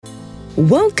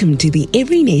Welcome to the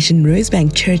Every Nation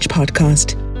Rosebank Church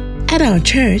podcast. At our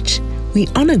church, we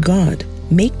honor God,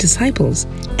 make disciples,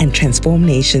 and transform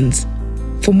nations.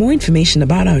 For more information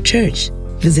about our church,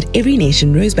 visit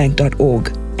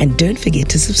everynationrosebank.org and don't forget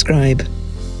to subscribe.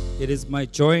 It is my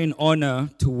joy and honor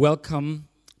to welcome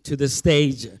to the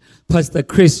stage Pastor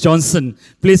Chris Johnson.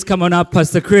 Please come on up,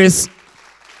 Pastor Chris.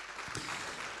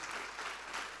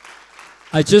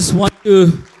 I just want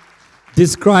to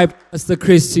describe Pastor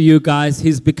Chris to you guys.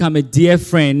 He's become a dear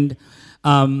friend.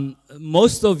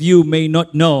 Most of you may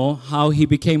not know how he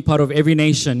became part of Every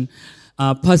Nation.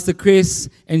 Pastor Chris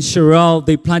and Sherelle,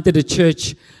 they planted a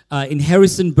church in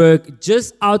Harrisonburg,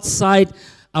 just outside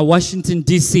Washington,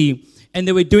 D.C., and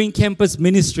they were doing campus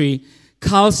ministry.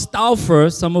 Carl Stauffer,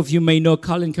 some of you may know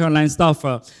Carl and Caroline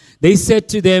Stauffer, they said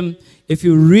to them, if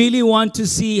you really want to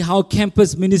see how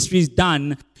campus ministry is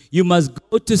done, you must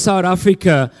go to South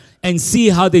Africa and see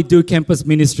how they do campus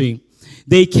ministry.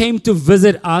 They came to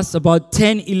visit us about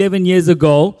 10, 11 years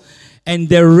ago, and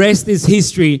the rest is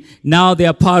history. Now they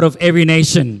are part of Every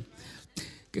Nation.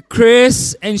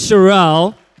 Chris and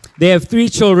Sherelle, they have 3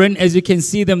 children. As you can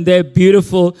see them, they're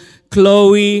beautiful.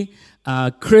 Chloe,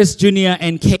 Chris Jr.,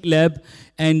 and Caleb.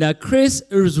 And Chris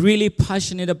is really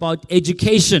passionate about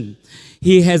education.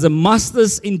 He has a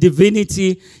master's in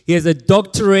divinity. He has a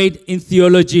doctorate in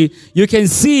theology. You can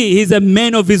see he's a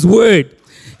man of his word.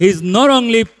 He's not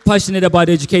only passionate about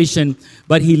education,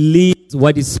 but he lives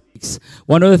what he speaks.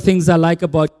 One of the things I like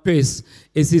about Chris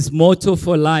is his motto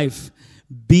for life: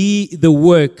 be the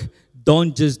work,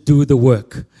 don't just do the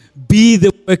work. Be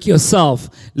the work yourself.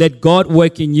 Let God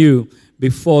work in you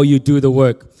before you do the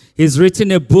work. He's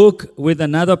written a book with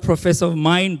another professor of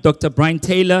mine, Dr. Brian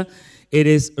Taylor. It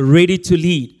is Ready to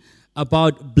Lead,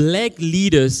 about black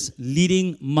leaders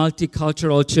leading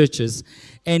multicultural churches.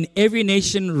 And Every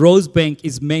Nation Rosebank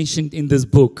is mentioned in this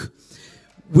book.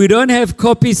 We don't have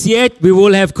copies yet. We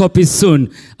will have copies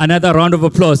soon. Another round of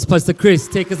applause. Pastor Chris,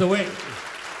 take us away.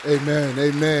 Amen.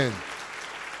 Amen.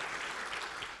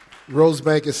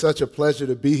 Rosebank, is such a pleasure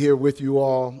to be here with you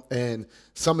all. And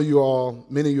some of you all,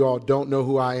 many of you all don't know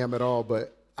who I am at all,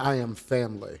 but I am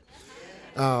family.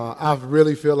 I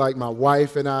really feel like my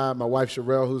wife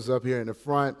Sherelle, who's up here in the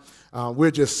front, we're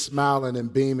just smiling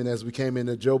and beaming as we came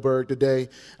into Joburg today,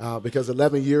 because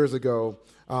 11 years ago,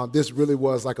 this really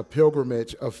was like a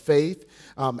pilgrimage of faith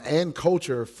and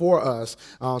culture for us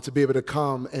to be able to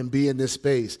come and be in this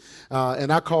space.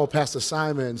 And I call Pastor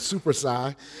Simon Super Si.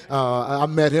 I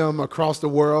met him across the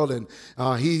world, and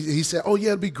he said, oh, yeah,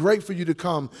 it'd be great for you to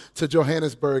come to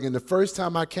Johannesburg. And the first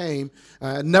time I came,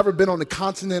 I had never been on the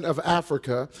continent of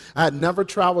Africa. I had never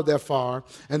traveled that far.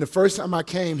 And the first time I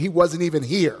came, he wasn't even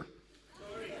here.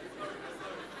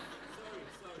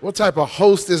 What type of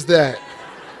host is that?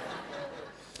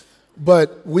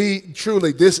 But we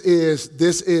truly, this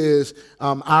is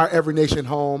our Every Nation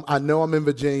home. I know I'm in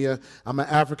Virginia. I'm an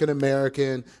African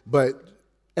American, but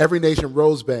Every Nation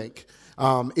Rosebank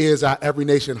is our Every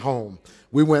Nation home.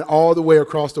 We went all the way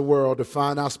across the world to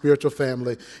find our spiritual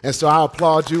family. And so I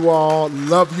applaud you all,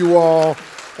 love you all,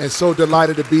 and so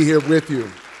delighted to be here with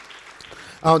you.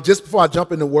 Just before I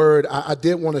jump in the word, I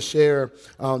did want to share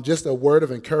just a word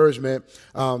of encouragement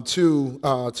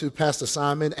to Pastor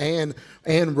Simon and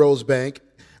Rosebank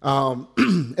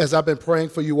as I've been praying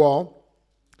for you all.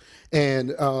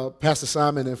 And Pastor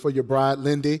Simon, and for your bride,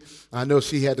 Lindy. I know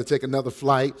she had to take another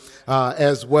flight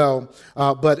as well.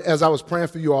 But as I was praying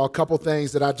for you all, a couple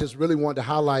things that I just really wanted to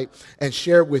highlight and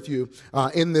share with you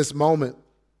in this moment.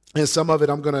 And some of it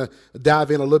I'm going to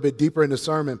dive in a little bit deeper in the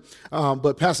sermon.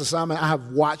 But Pastor Simon, I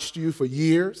have watched you for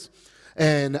years.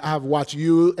 And I've watched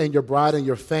you and your bride and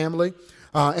your family.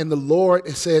 And the Lord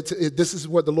said, this is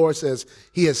what the Lord says: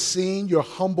 He has seen your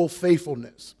humble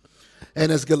faithfulness.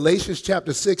 And as Galatians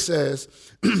chapter 6 says,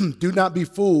 do not be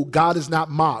fooled, God is not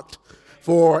mocked,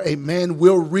 for a man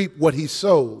will reap what he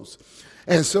sows.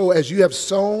 And so as you have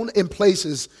sown in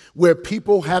places where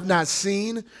people have not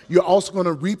seen, you're also going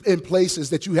to reap in places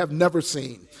that you have never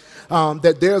seen.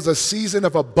 That there's a season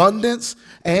of abundance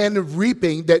and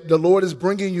reaping that the Lord is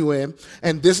bringing you in.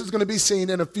 And this is going to be seen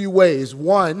in a few ways.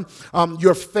 One,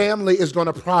 your family is going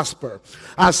to prosper.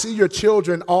 I see your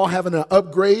children all having an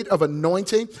upgrade of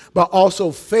anointing, but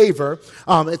also favor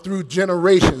through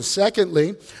generations.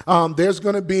 Secondly, there's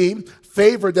going to be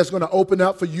favor that's going to open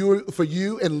up for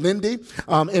you and Lindy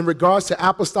in regards to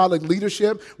apostolic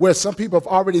leadership, where some people have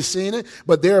already seen it,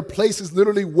 but there are places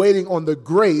literally waiting on the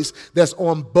grace that's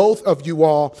on both of you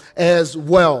all as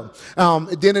well.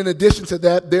 Then in addition to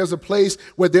that, there's a place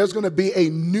where there's going to be a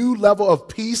new level of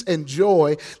peace and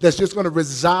joy that's just going to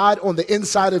reside on the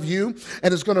inside of you,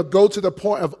 and it's going to go to the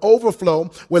point of overflow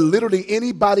where literally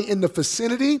anybody in the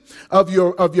vicinity of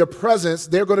your presence,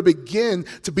 they're going to begin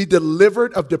to be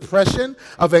delivered of depression,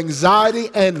 of anxiety,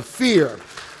 and fear.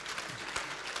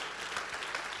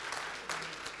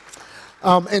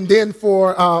 And then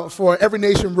for Every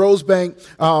Nation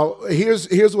Rosebank,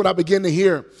 here's what I begin to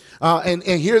hear. And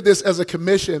hear this as a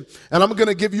commission. And I'm going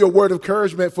to give you a word of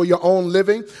encouragement for your own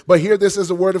living, but hear this as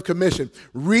a word of commission.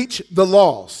 Reach the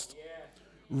lost.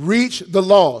 Reach the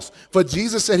lost. For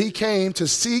Jesus said he came to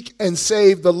seek and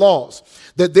save the lost.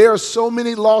 That there are so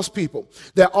many lost people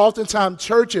that oftentimes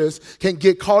churches can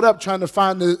get caught up trying to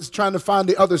find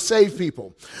the other saved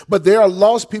people. But there are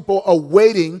lost people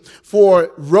awaiting for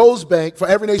Rosebank, for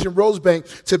Every Nation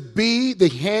Rosebank, to be the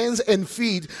hands and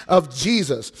feet of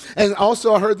Jesus. And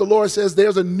also I heard the Lord says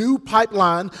there's a new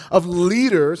pipeline of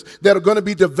leaders that are going to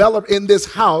be developed in this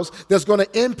house that's going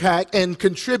to impact and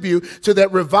contribute to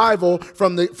that revival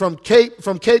from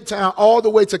Cape Town all the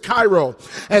way to Cairo.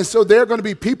 And so there are going to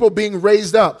be people being raised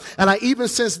up. And I even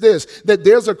sense this, that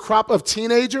there's a crop of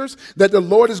teenagers that the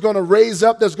Lord is going to raise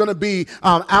up that's going to be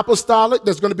apostolic,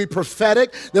 that's going to be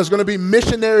prophetic, there's going to be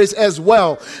missionaries as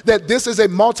well. That this is a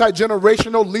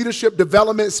multi-generational leadership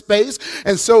development space.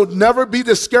 And so never be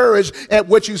discouraged at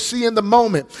what you see in the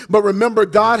moment. But remember,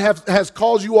 God has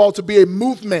called you all to be a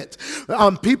movement.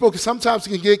 People sometimes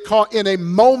can get caught in a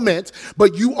moment,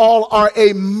 but you all are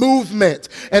a movement.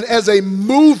 And as a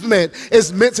movement,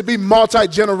 it's meant to be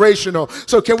multi-generational.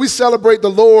 So can we celebrate the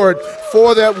Lord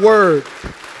for that word?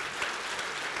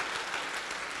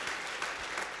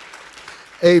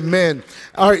 Amen.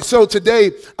 All right, so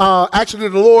today, actually,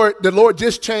 the Lord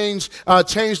just changed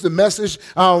the message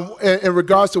in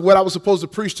regards to what I was supposed to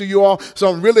preach to you all. So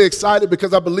I'm really excited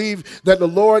because I believe that the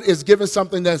Lord is giving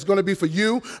something that's going to be for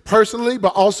you personally,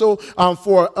 but also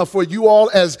for you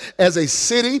all as a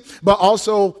city, but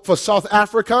also for South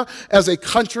Africa as a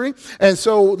country. And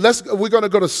so we're going to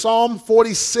go to Psalm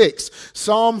 46.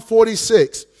 Psalm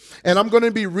 46, and I'm going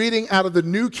to be reading out of the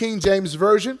New King James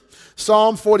Version.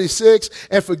 Psalm 46,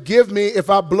 and forgive me if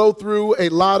I blow through a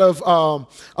lot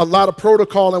of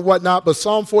protocol and whatnot, but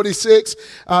Psalm 46,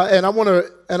 and I want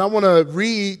to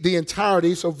read the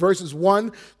entirety, so verses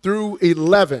 1 through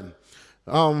 11.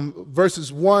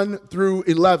 Verses 1 through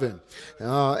 11.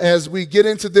 As we get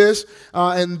into this,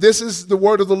 and this is the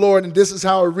word of the Lord, and this is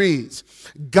how it reads.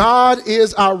 God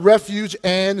is our refuge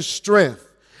and strength,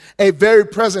 a very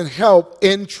present help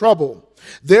in trouble.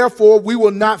 Therefore, we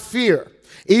will not fear.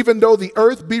 Even though the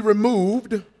earth be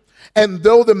removed, and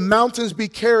though the mountains be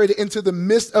carried into the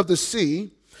midst of the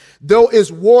sea, though its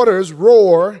waters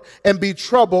roar and be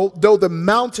troubled, though the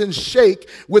mountains shake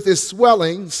with its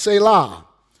swelling, Selah.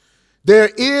 There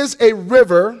is a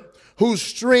river whose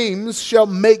streams shall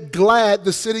make glad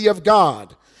the city of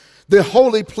God, the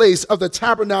holy place of the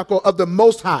tabernacle of the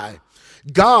Most High.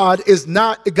 God is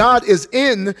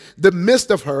in the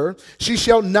midst of her. She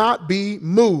shall not be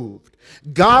moved.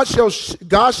 God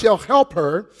shall help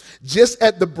her just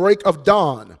at the break of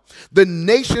dawn. The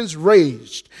nations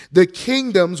raged, the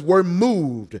kingdoms were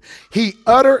moved. He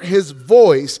uttered his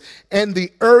voice, and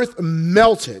the earth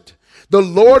melted. The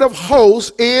Lord of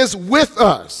hosts is with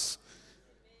us.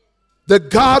 The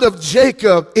God of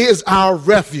Jacob is our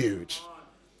refuge.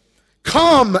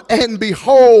 Come and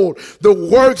behold the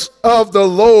works of the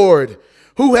Lord,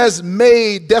 who has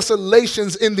made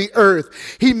desolations in the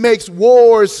earth. He makes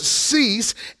wars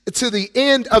cease to the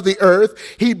end of the earth.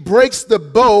 He breaks the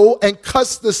bow and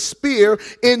cuts the spear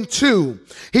in two.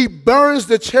 He burns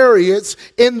the chariots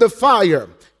in the fire.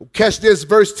 Catch this,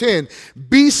 verse 10.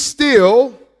 Be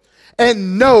still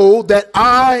and know that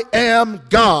I am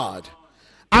God.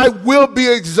 I will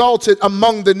be exalted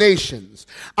among the nations.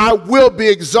 I will be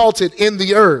exalted in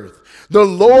the earth. The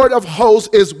Lord of hosts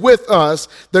is with us.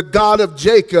 The God of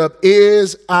Jacob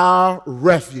is our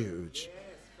refuge.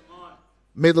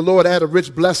 May the Lord add a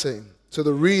rich blessing to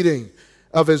the reading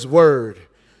of his word.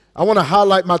 I want to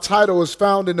highlight my title is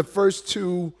found in the first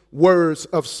two words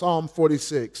of Psalm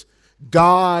 46.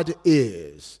 God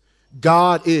is.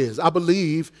 God is. I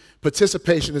believe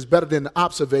participation is better than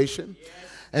observation.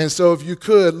 And so if you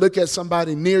could look at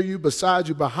somebody near you, beside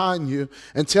you, behind you,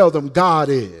 and tell them God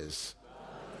is.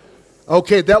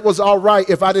 Okay, that was all right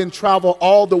if I didn't travel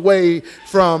all the way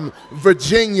from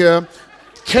Virginia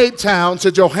Cape Town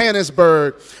to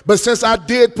Johannesburg. But since I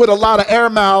did put a lot of air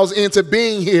miles into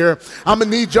being here, I'm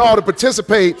going to need y'all to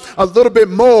participate a little bit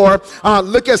more.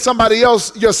 Look at somebody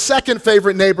else, your second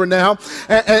favorite neighbor now,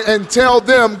 and tell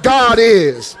them God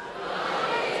is.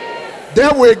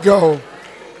 There we go.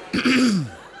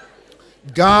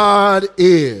 God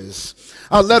is.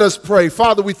 Let us pray.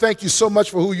 Father, we thank you so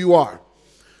much for who you are.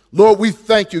 Lord, we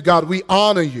thank you, God. We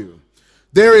honor you.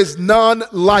 There is none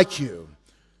like you.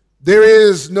 There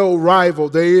is no rival.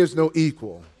 There is no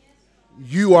equal.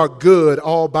 You are good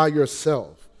all by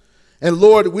yourself. And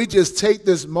Lord, we just take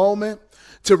this moment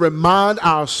to remind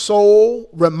our soul,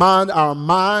 remind our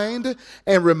mind,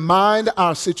 and remind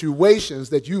our situations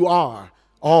that you are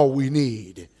all we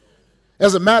need.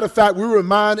 As a matter of fact, we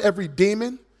remind every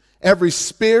demon, every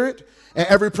spirit, and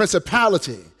every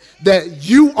principality that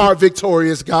you are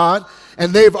victorious, God,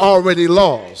 and they've already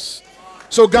lost.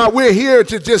 So, God, we're here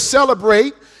to just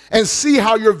celebrate and see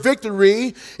how your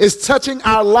victory is touching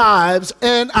our lives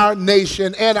and our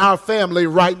nation and our family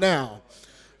right now.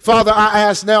 Father, I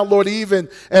ask now, Lord, even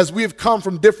as we've come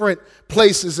from different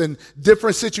places and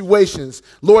different situations,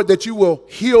 Lord, that you will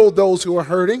heal those who are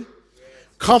hurting,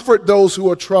 comfort those who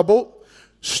are troubled,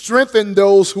 strengthen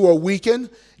those who are weakened,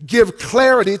 give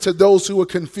clarity to those who are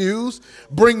confused,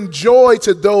 bring joy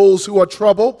to those who are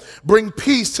troubled, bring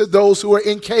peace to those who are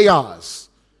in chaos.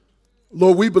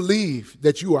 Lord, we believe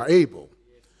that you are able.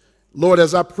 Lord,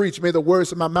 as I preach, may the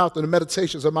words of my mouth and the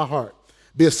meditations of my heart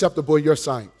be acceptable in your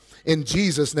sight. In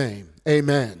Jesus' name,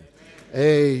 amen.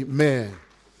 Amen.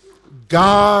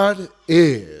 God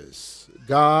is.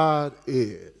 God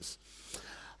is.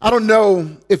 I don't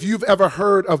know if you've ever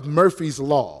heard of Murphy's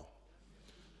Law.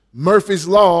 Murphy's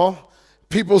Law,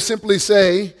 people simply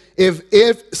say,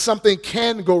 if something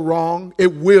can go wrong,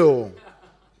 it will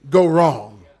go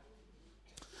wrong.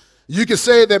 You could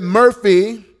say that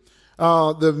Murphy,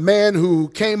 the man who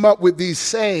came up with these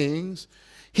sayings,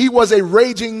 he was a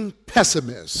raging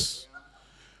pessimist,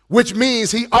 which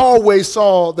means he always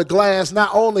saw the glass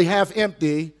not only half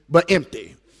empty, but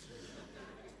empty.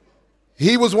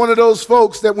 He was one of those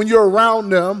folks that when you're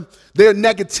around them, their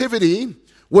negativity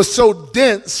was so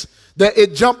dense that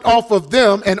it jumped off of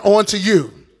them and onto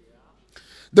you.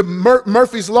 The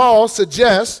Murphy's Law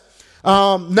suggests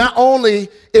not only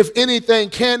if anything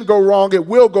can go wrong, it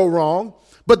will go wrong,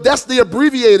 but that's the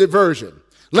abbreviated version.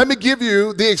 Let me give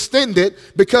you the extended,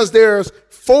 because there's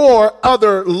 4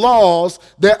 other laws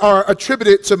that are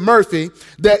attributed to Murphy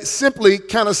that simply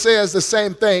kind of says the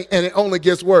same thing, and it only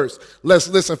gets worse. Let's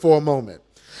listen for a moment.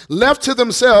 Left to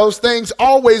themselves, things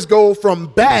always go from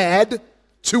bad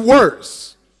to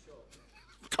worse.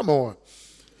 Come on.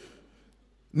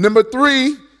 Number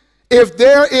 3, if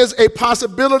there is a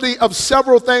possibility of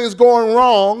several things going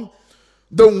wrong,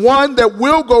 the one that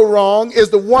will go wrong is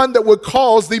the one that would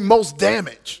cause the most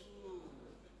damage.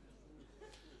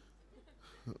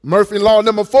 Murphy Law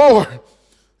number 4,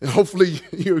 and hopefully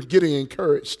you're getting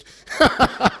encouraged.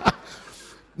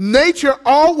 Nature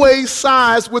always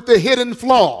sides with the hidden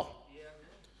flaw,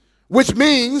 which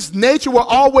means nature will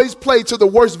always play to the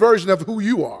worst version of who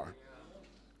you are.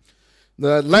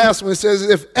 The last one says,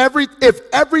 if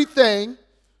everything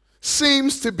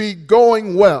seems to be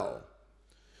going well,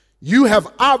 you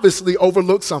have obviously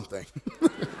overlooked something.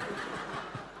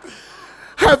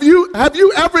 Have you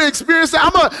ever experienced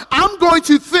that? I'm going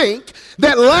to think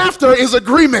that laughter is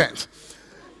agreement.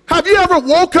 Have you ever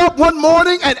woke up one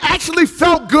morning and actually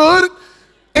felt good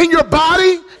in your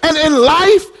body and in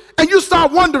life, and you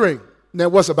start wondering, now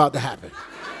what's about to happen?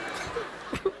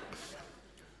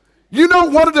 You know,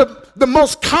 one of the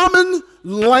most common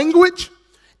language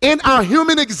in our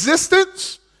human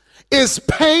existence is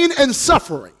pain and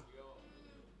suffering.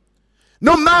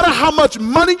 No matter how much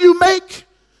money you make,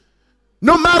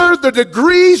 no matter the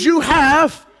degrees you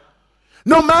have,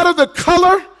 no matter the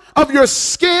color of your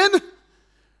skin,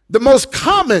 the most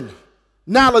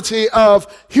commonality of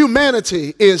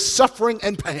humanity is suffering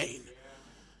and pain.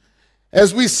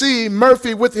 As we see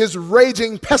Murphy with his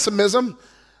raging pessimism,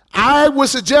 I would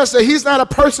suggest that he's not a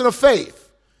person of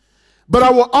faith. But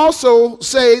I will also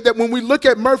say that when we look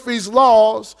at Murphy's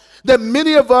laws, that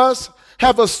many of us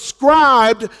have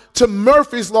ascribed to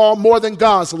Murphy's law more than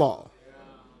God's law.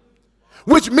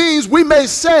 Which means we may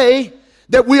say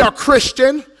that we are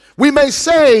Christian, we may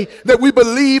say that we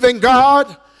believe in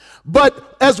God,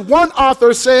 but as one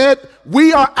author said,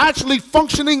 we are actually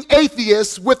functioning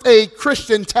atheists with a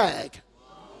Christian tag.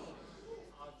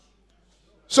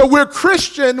 So we're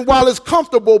Christian while it's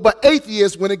comfortable, but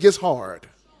atheist when it gets hard.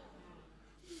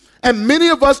 And many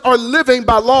of us are living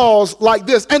by laws like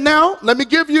this. And now, let me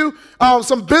give you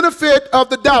some benefit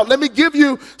of the doubt. Let me give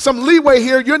you some leeway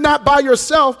here. You're not by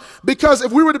yourself, because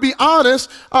if we were to be honest,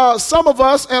 some of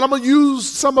us, and I'm going to use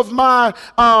some of my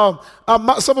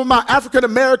African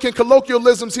American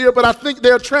colloquialisms here, but I think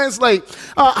they'll translate.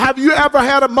 Have you ever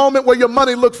had a moment where your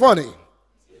money looked funny?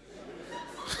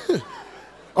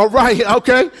 All right,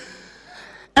 okay.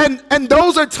 And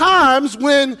those are times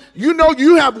when you know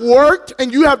you have worked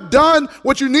and you have done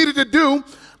what you needed to do.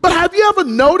 But have you ever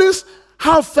noticed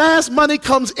how fast money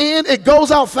comes in? It goes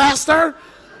out faster.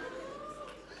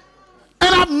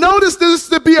 And I've noticed this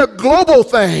to be a global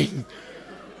thing.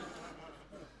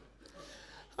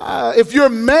 If you're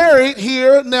married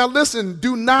here, now listen,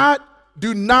 do not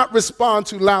respond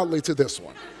too loudly to this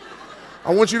one.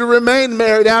 I want you to remain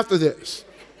married after this.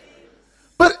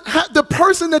 But the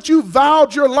person that you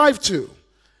vowed your life to,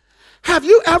 have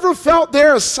you ever felt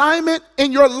their assignment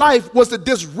in your life was to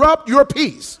disrupt your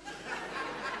peace?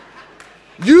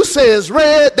 You say it's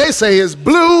red, they say it's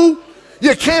blue.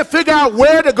 You can't figure out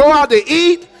where to go out to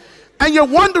eat. And you're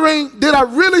wondering, did I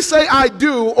really say I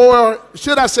do, or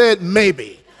should I say it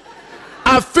maybe?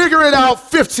 I'll figure it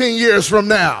out 15 years from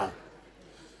now.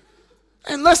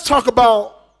 And let's talk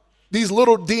about these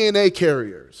little DNA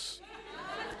carriers.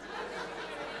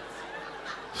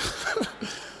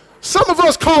 Some of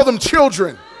us call them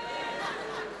children.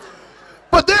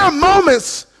 But there are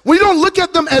moments when you don't look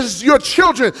at them as your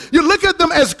children. You look at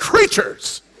them as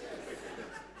creatures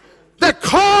that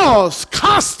cause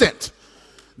constant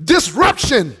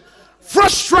disruption,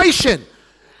 frustration.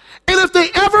 And if they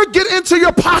ever get into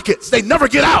your pockets, they never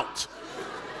get out.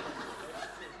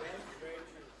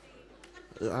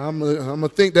 I'm going to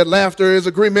think that laughter is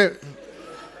agreement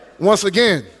once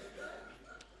again.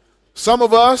 Some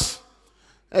of us,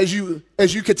 as you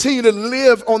continue to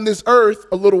live on this earth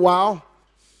a little while,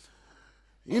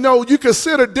 you know, you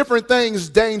consider different things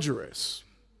dangerous.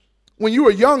 When you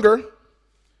were younger,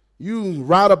 you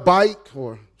ride a bike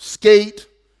or skate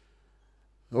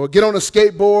or get on a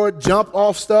skateboard, jump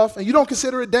off stuff, and you don't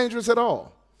consider it dangerous at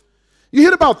all. You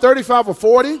hit about 35 or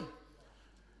 40,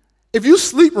 if you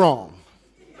sleep wrong,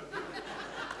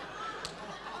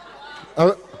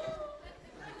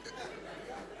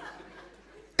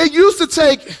 it used to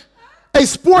take a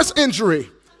sports injury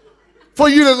for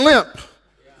you to limp.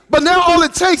 But now all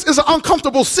it takes is an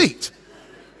uncomfortable seat.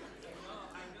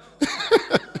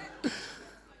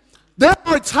 There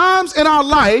are times in our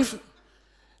life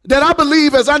that I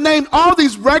believe, as I named all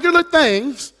these regular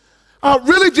things,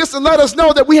 really just to let us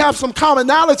know that we have some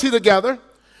commonality together.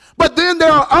 But then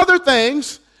there are other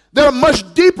things that are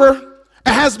much deeper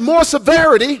and has more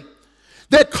severity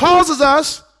that causes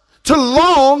us to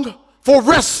long for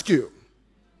rescue.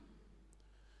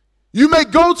 You may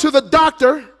go to the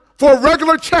doctor for a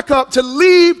regular checkup to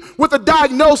leave with a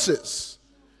diagnosis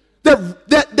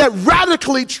that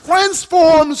radically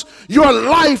transforms your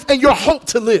life and your hope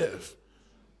to live.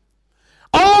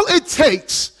 All it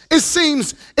takes, it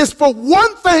seems, is for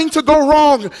one thing to go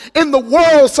wrong in the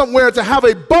world somewhere to have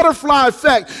a butterfly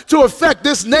effect, to affect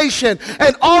this nation,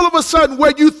 and all of a sudden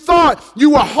where you thought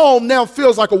you were home now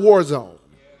feels like a war zone.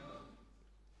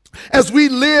 As we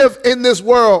live in this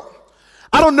world,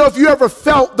 I don't know if you ever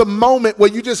felt the moment where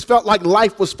you just felt like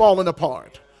life was falling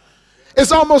apart.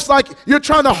 It's almost like you're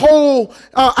trying to hold,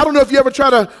 I don't know if you ever try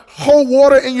to hold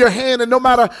water in your hand, and no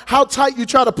matter how tight you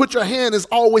try to put your hand, there's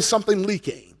always something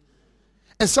leaking.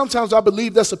 And sometimes I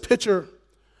believe that's a picture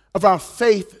of our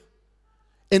faith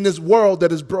in this world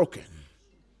that is broken.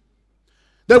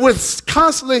 That we're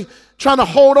constantly trying to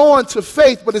hold on to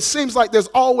faith, but it seems like there's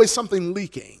always something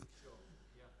leaking.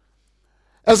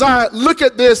 As I look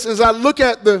at this, as I look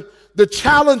at the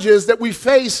challenges that we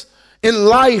face in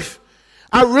life,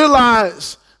 I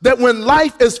realize that when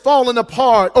life is falling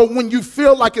apart, or when you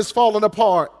feel like it's falling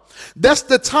apart, that's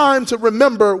the time to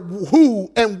remember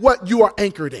who and what you are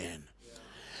anchored in.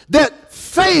 That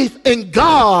faith in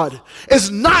God is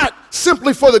not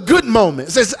simply for the good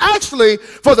moments. It's actually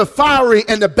for the fiery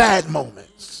and the bad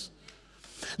moments.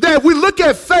 That if we look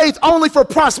at faith only for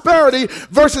prosperity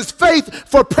versus faith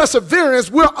for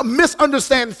perseverance, we'll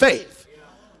misunderstand faith.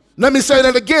 Let me say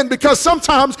that again, because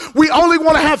sometimes we only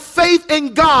want to have faith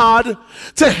in God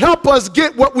to help us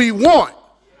get what we want.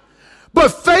 But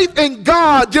faith in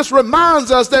God just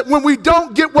reminds us that when we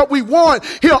don't get what we want,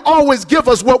 He'll always give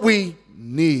us what we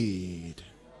need.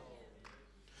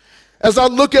 As I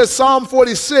look at Psalm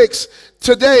 46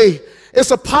 today,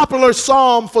 It's a popular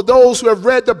psalm for those who have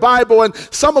read the Bible, and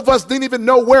some of us didn't even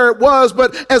know where it was,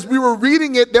 but as we were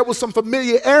reading it, there was some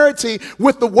familiarity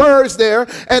with the words there.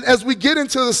 And as we get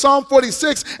into the Psalm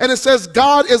 46, and it says,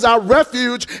 God is our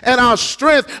refuge and our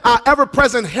strength, our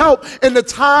ever-present help in the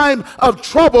time of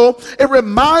trouble, it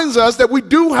reminds us that we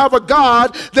do have a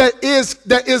God that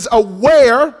is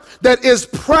aware, that is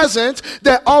present,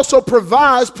 that also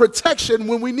provides protection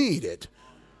when we need it.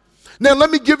 Now,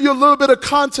 let me give you a little bit of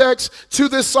context to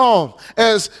this psalm.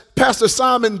 As Pastor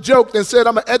Simon joked and said,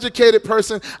 I'm an educated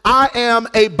person. I am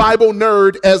a Bible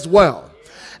nerd as well.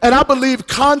 And I believe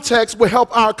context will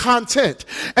help our content.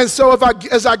 And so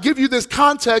as I give you this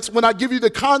context, when I give you the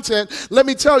content, let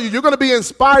me tell you, you're going to be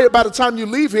inspired by the time you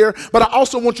leave here, but I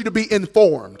also want you to be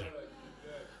informed.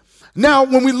 Now,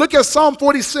 when we look at Psalm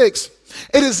 46,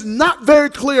 it is not very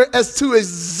clear as to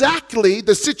exactly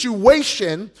the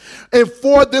situation and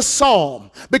for this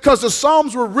psalm, because the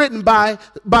psalms were written by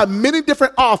many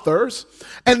different authors,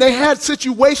 and they had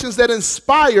situations that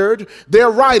inspired their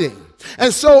writing.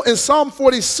 And so in Psalm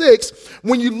 46,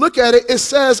 when you look at it, it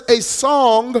says a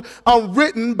song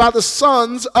written by the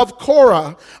sons of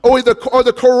Korah, or the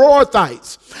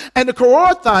Korathites. And the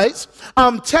Korathites,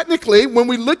 technically, when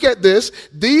we look at this,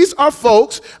 these are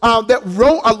folks that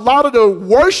wrote a lot of the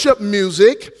worship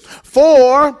music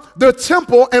for the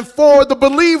temple and for the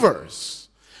believers.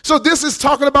 So this is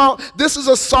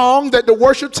a song that the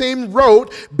worship team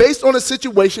wrote based on a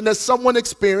situation that someone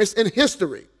experienced in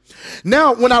history.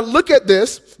 Now, when I look at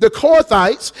this, the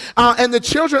Korathites and the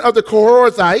children of the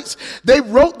Korathites, they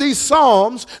wrote these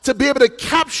psalms to be able to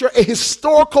capture a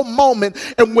historical moment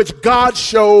in which God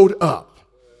showed up.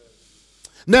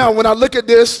 Now, when I look at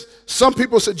this, some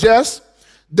people suggest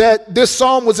that this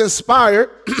psalm was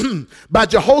inspired by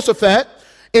Jehoshaphat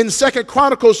in 2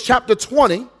 Chronicles chapter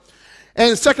 20.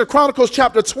 And in 2 Chronicles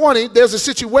chapter 20, there's a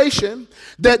situation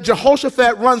that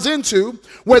Jehoshaphat runs into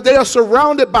where they are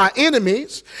surrounded by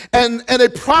enemies, and a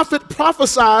prophet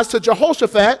prophesies to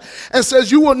Jehoshaphat and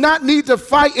says, you will not need to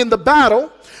fight in the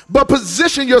battle, but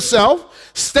position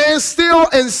yourself, stand still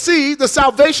and see the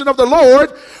salvation of the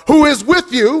Lord who is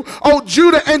with you. O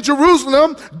Judah and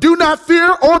Jerusalem, do not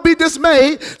fear or be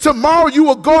dismayed. Tomorrow you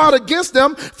will go out against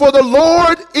them, for the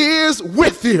Lord is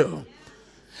with you.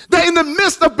 They're in the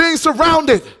midst of being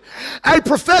surrounded. A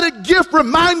prophetic gift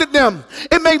reminded them,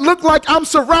 it may look like I'm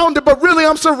surrounded, but really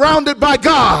I'm surrounded by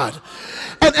God.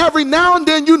 And every now and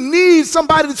then you need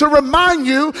somebody to remind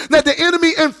you that the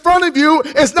enemy in front of you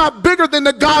is not bigger than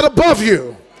the God above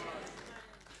you.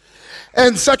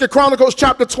 And 2 Chronicles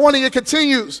chapter 20, it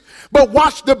continues, but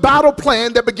watch the battle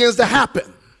plan that begins to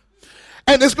happen.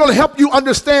 And it's going to help you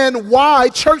understand why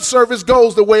church service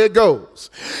goes the way it goes.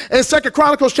 In 2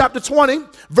 Chronicles chapter 20,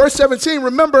 verse 17,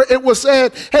 remember it was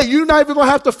said, hey, you're not even going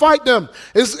to have to fight them.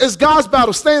 It's God's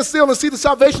battle. Stand still and see the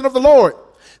salvation of the Lord.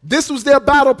 This was their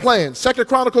battle plan. 2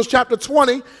 Chronicles chapter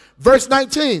 20, verse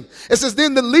 19. It says,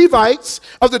 then the Levites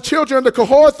of the children of the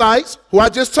Kohathites, who I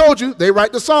just told you, they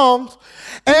write the songs,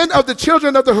 and of the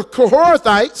children of the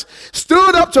Kohathites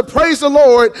stood up to praise the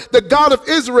Lord, the God of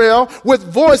Israel,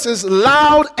 with voices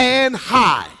loud and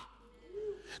high.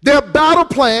 Their battle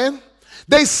plan,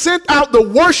 they sent out the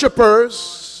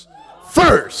worshipers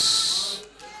first.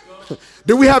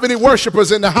 Do we have any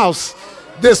worshipers in the house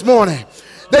this morning?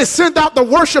 They sent out the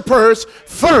worshipers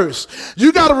first.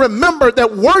 You got to remember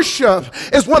that worship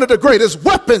is one of the greatest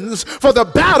weapons for the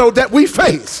battle that we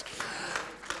face.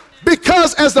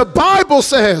 Because as the Bible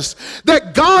says,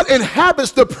 that God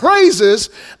inhabits the praises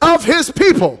of his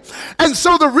people. And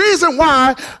so the reason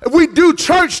why we do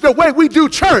church the way we do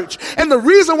church, and the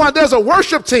reason why there's a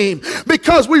worship team,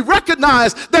 because we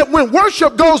recognize that when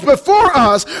worship goes before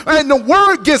us and the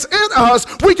word gets in us,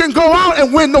 we can go out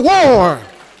and win the war.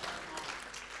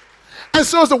 And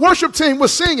so as the worship team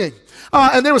was singing,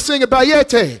 and they were singing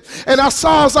Bayete. And I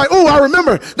was like, oh, I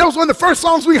remember. That was one of the first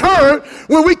songs we heard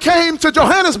when we came to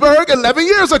Johannesburg 11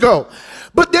 years ago.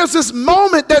 But there's this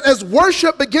moment that as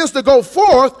worship begins to go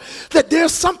forth, that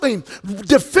there's something,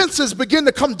 defenses begin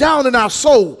to come down in our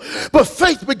soul, but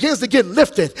faith begins to get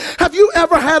lifted. Have you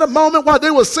ever had a moment while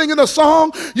they were singing a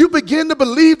song, you begin to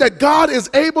believe that God is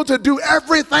able to do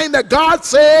everything that God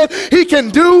said he can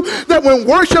do, that when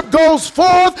worship goes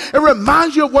forth, it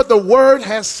reminds you of what the word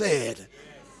has said.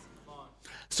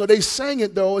 So they sang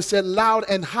it though, it said loud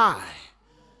and high,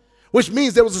 which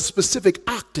means there was a specific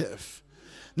octave.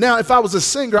 Now, if I was a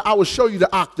singer, I would show you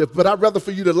the octave, but I'd rather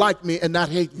for you to like me and not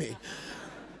hate me.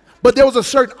 But there was a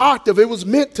certain octave. It was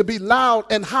meant to be loud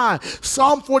and high.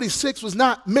 Psalm 46 was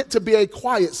not meant to be a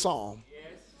quiet psalm.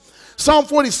 Psalm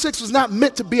 46 was not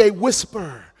meant to be a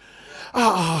whisper.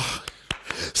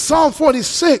 Psalm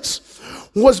 46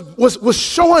 was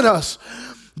showing us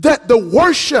that the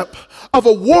worship of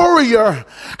a warrior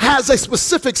has a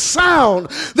specific sound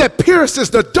that pierces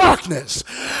the darkness.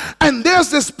 And there's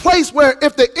this place where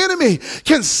if the enemy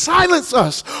can silence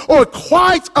us or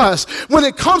quiet us when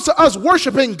it comes to us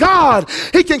worshiping God,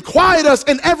 he can quiet us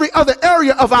in every other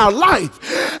area of our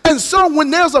life. And so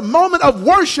when there's a moment of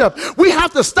worship, we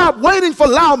have to stop waiting for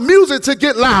loud music to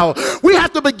get loud. We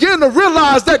have to begin to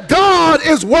realize that God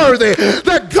is worthy,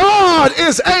 that God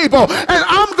is able. And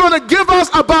I'm going to give us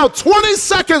about 20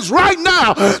 seconds right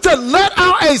now to let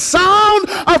out a sound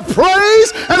of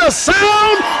praise and a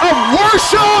sound of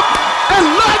worship and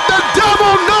let the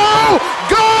devil know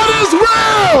God is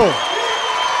real.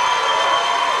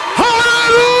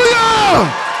 Hallelujah!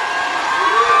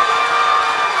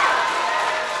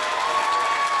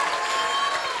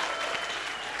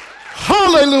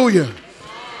 Hallelujah.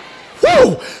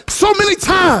 Woo! So many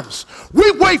times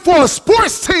we wait for a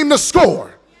sports team to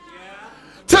score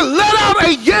to let out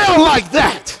a yell like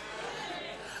that.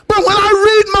 But when I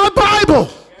read my Bible,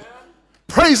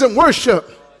 praise and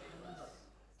worship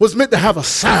was meant to have a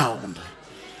sound.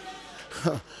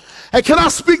 And can I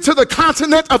speak to the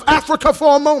continent of Africa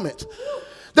for a moment?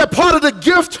 That part of the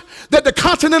gift that the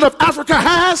continent of Africa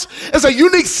has is a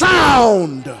unique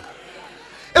sound.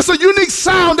 It's a unique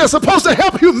sound that's supposed to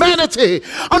help humanity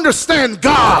understand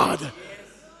God.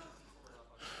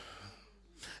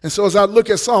 And so as I look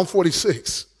at Psalm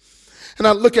 46, and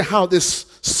I look at how this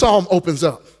psalm opens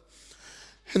up,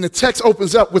 and the text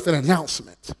opens up with an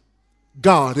announcement.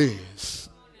 God is.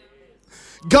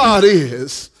 God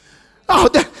is. Oh,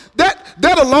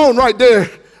 that alone right there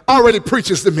already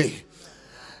preaches to me.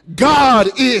 God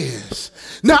is.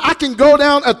 Now, I can go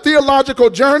down a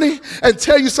theological journey and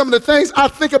tell you some of the things I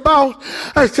think about,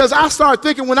 because I start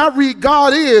thinking when I read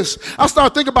God is, I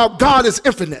start thinking about God is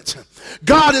infinite.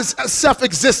 God is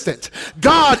self-existent.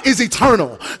 God is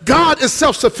eternal. God is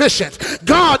self-sufficient.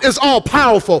 God is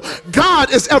all-powerful.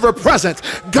 God is ever-present.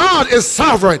 God is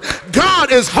sovereign.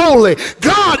 God is holy.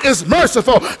 God is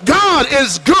merciful. God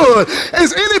is good.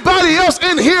 Is anybody else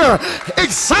in here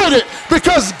excited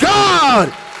because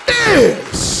God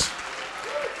is?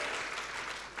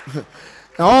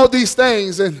 And all these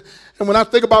things, and when I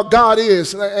think about God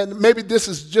is, and maybe this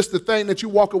is just the thing that you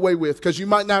walk away with, because you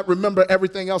might not remember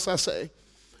everything else I say,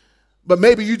 but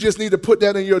maybe you just need to put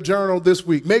that in your journal this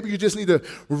week. Maybe you just need to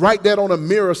write that on a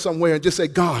mirror somewhere and just say,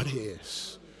 God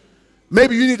is.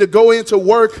 Maybe you need to go into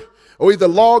work or either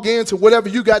log into whatever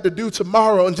you got to do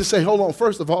tomorrow and just say, hold on,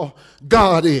 first of all,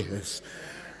 God is.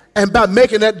 And by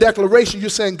making that declaration, you're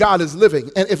saying God is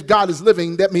living. And if God is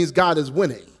living, that means God is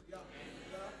winning.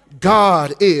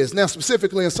 God is. Now,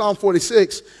 specifically in Psalm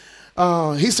 46,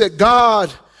 he said,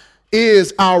 God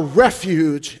is our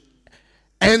refuge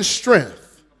and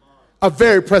strength, a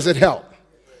very present help.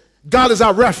 God is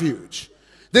our refuge.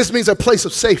 This means a place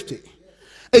of safety,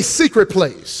 a secret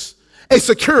place, a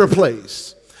secure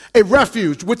place, a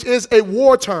refuge, which is a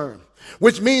war term,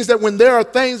 which means that when there are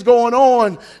things going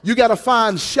on, you got to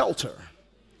find shelter.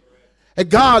 And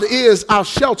God is our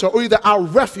shelter, or either our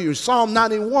refuge. Psalm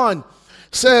 91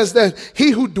 says that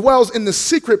he who dwells in the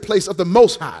secret place of the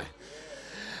Most High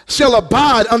shall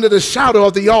abide under the shadow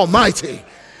of the Almighty.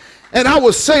 And I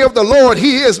will say of the Lord,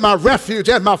 he is my refuge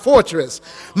and my fortress.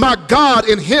 My God,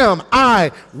 in him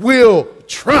I will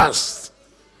trust.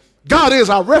 God is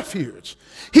our refuge.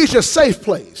 He's your safe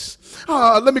place.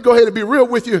 Let me go ahead and be real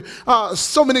with you.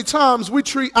 So many times we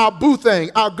treat our boo thing,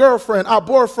 our girlfriend, our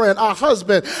boyfriend, our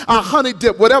husband, our honey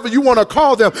dip, whatever you want to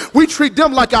call them, we treat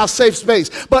them like our safe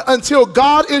space. But until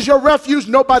God is your refuge,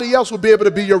 nobody else will be able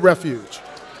to be your refuge.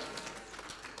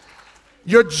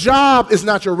 Your job is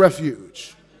not your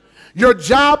refuge. Your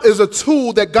job is a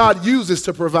tool that God uses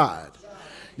to provide.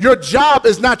 Your job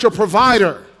is not your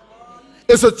provider.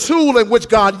 It's a tool in which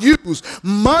God used.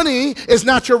 Money is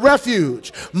not your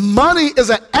refuge. Money is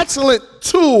an excellent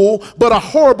tool, but a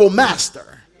horrible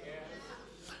master.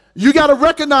 You got to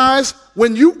recognize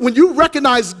when you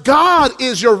recognize God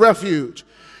is your refuge,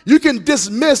 you can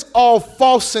dismiss all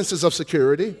false senses of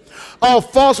security, all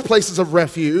false places of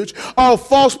refuge, all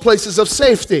false places of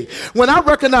safety. When I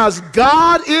recognize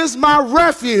God is my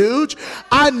refuge,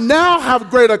 I now have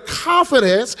greater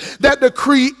confidence that the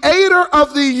creator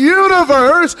of the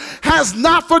universe has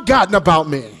not forgotten about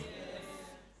me.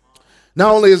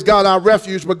 Not only is God our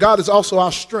refuge, but God is also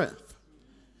our strength.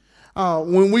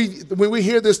 When we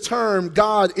hear this term,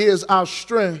 God is our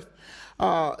strength,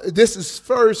 this is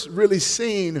first really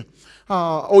seen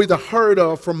or either heard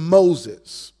of from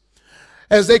Moses.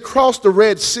 As they crossed the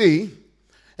Red Sea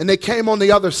and they came on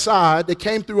the other side, they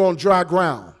came through on dry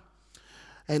ground.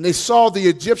 And they saw the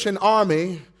Egyptian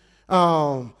army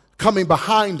coming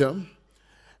behind them,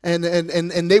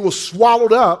 and they were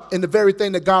swallowed up in the very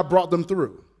thing that God brought them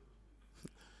through.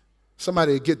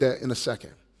 Somebody will get that in a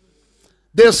second.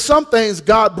 There's some things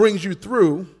God brings you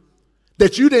through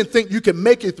that you didn't think you could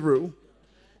make it through,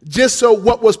 just so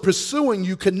what was pursuing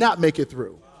you could not make it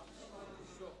through.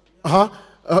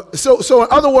 So in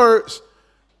other words,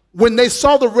 when they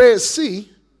saw the Red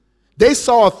Sea, they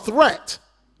saw a threat.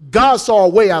 God saw a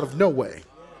way out of no way.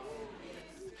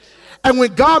 And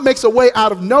when God makes a way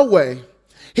out of no way,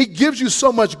 he gives you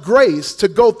so much grace to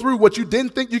go through what you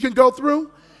didn't think you can go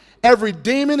through. Every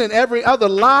demon and every other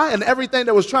lie and everything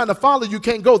that was trying to follow you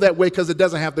can't go that way because it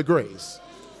doesn't have the grace.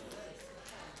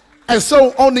 And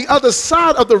so on the other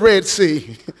side of the Red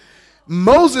Sea,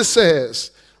 Moses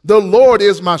says, the Lord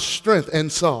is my strength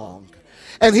and song,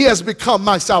 and he has become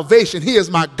my salvation. He is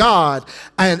my God,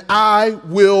 and I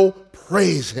will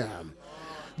praise him.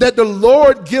 That the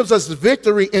Lord gives us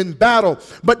victory in battle.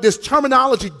 But this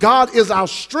terminology, God is our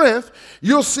strength,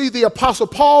 you'll see the Apostle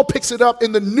Paul picks it up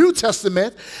in the New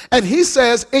Testament, and he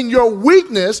says, in your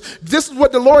weakness, this is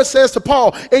what the Lord says to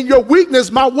Paul, in your weakness,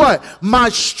 my what? My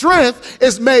strength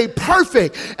is made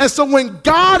perfect. And so when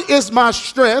God is my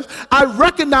strength, I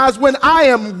recognize when I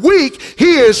am weak,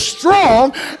 he is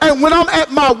strong, and when I'm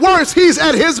at my worst, he's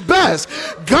at his best.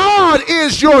 God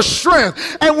is your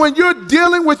strength. And when you're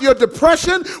dealing with your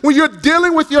depression, when you're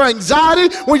dealing with your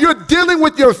anxiety, when you're dealing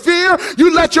with your fear,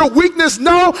 you let your weakness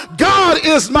know, God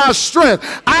is my strength.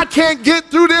 I can't get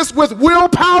through this with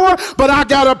willpower, but I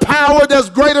got a power that's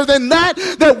greater than that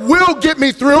will get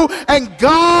me through, and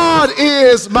God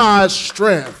is my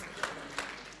strength.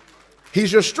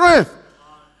 He's your strength.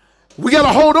 We got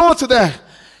to hold on to that.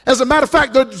 As a matter of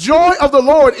fact, the joy of the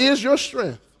Lord is your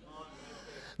strength.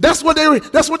 That's what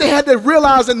they had to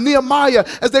realize in Nehemiah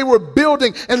as they were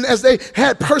building and as they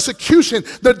had persecution.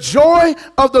 The joy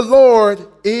of the Lord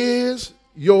is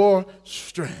your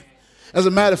strength. As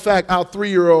a matter of fact, our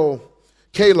 3-year-old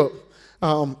Caleb,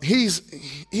 he's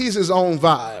his own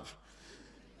vibe.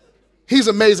 He's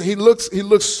amazing. He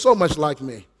looks so much like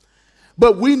me.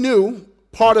 But we knew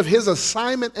part of his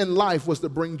assignment in life was to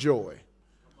bring joy.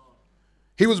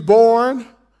 He was born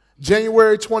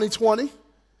January 2020.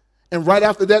 And right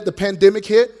after that, the pandemic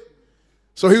hit.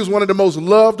 So he was one of the most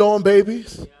loved on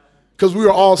babies because we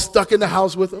were all stuck in the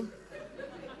house with him.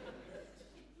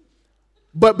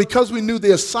 But because we knew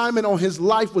the assignment on his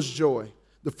life was joy,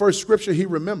 the first scripture he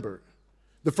remembered,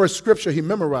 the first scripture he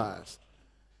memorized,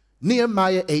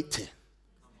 Nehemiah 8:10.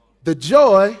 The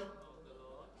joy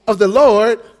of the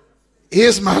Lord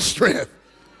is my strength.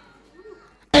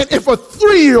 And if a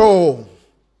 3-year-old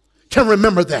can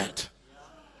remember that,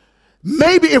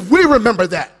 maybe if we remember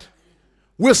that,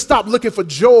 we'll stop looking for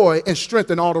joy and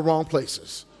strength in all the wrong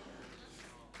places.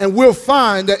 And we'll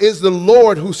find that it's the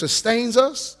Lord who sustains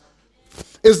us,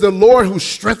 it's the Lord who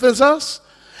strengthens us,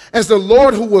 it's the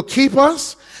Lord who will keep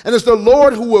us, and it's the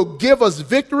Lord who will give us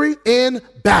victory in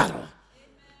battle.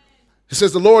 It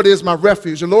says, the Lord is my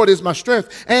refuge, the Lord is my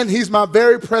strength, and he's my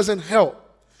very present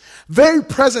help. Very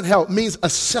present help means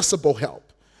accessible help.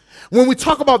 When we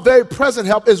talk about very present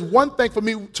help, it's one thing for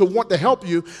me to want to help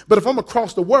you, but if I'm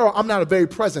across the world, I'm not a very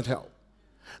present help.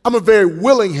 I'm a very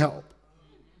willing help.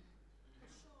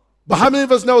 But how many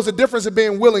of us knows the difference in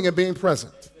being willing and being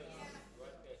present?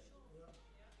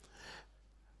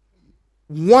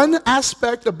 One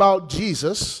aspect about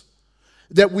Jesus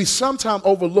that we sometimes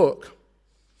overlook,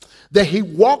 that he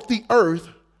walked the earth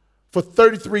for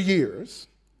 33 years.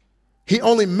 He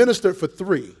only ministered for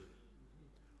 3.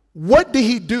 What did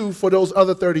he do for those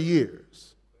other 30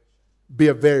 years? Be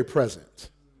a very present.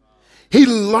 He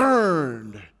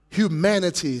learned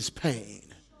humanity's pain.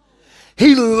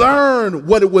 He learned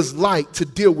what it was like to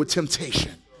deal with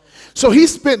temptation. So he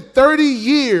spent 30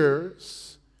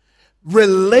 years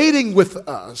relating with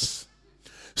us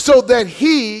so that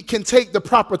he can take the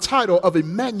proper title of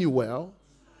Emmanuel,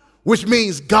 which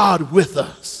means God with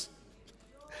us.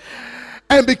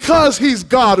 And because he's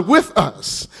God with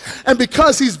us, and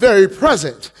because he's very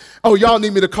present, oh, y'all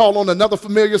need me to call on another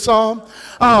familiar psalm?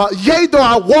 Yea, though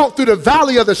I walk through the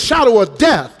valley of the shadow of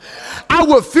death, I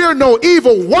will fear no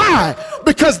evil. Why?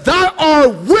 Because thou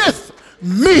art with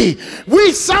me.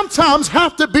 We sometimes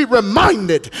have to be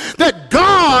reminded that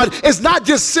God is not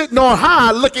just sitting on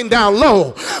high looking down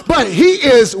low, but he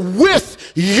is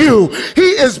with you. He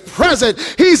is present.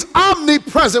 He's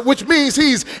omnipresent, which means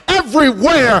he's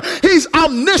everywhere. He's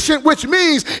omniscient, which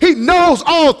means he knows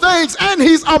all things, and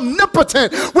he's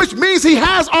omnipotent, which means he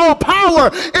has all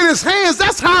power in his hands.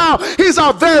 That's how he's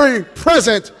our very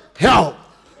present help.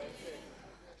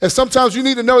 And sometimes you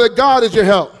need to know that God is your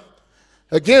help.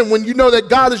 Again, when you know that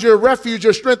God is your refuge,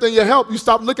 your strength, and your help, you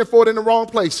stop looking for it in the wrong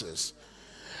places.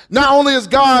 Not only is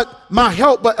God my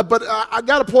help, but I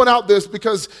got to point out this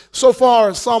because so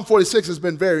far Psalm 46 has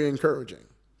been very encouraging.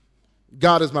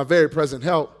 God is my very present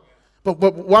help. But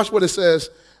watch what it says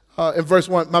in verse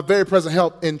 1, my very present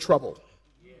help in trouble.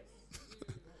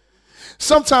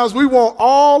 Sometimes we want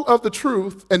all of the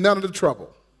truth and none of the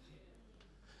trouble.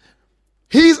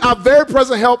 He's our very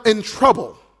present help in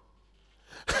trouble.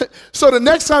 So the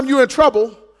next time you're in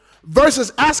trouble,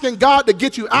 versus asking God to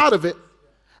get you out of it,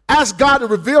 ask God to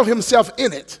reveal himself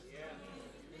in it.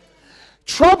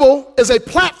 Trouble is a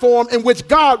platform in which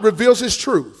God reveals his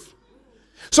truth.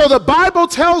 So the Bible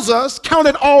tells us, count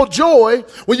it all joy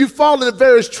when you fall into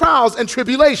various trials and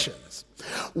tribulations.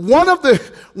 One of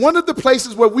the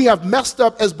places where we have messed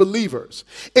up as believers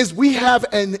is we have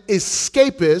an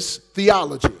escapist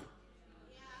theology.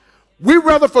 We'd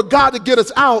rather for God to get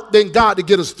us out than God to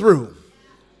get us through.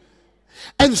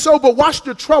 And so, but watch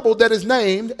the trouble that is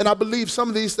named, and I believe some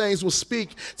of these things will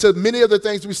speak to many of the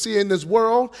things we see in this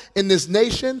world, in this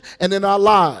nation, and in our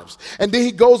lives. And then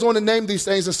he goes on to name these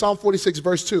things in Psalm 46,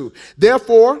 verse 2.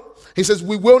 Therefore, he says,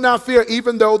 we will not fear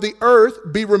even though the earth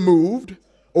be removed,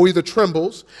 or either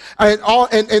trembles, and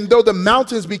though the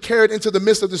mountains be carried into the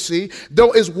midst of the sea,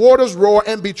 though its waters roar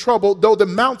and be troubled, though the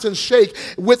mountains shake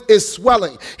with its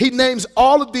swelling. He names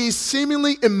all of these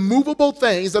seemingly immovable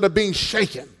things that are being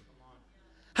shaken.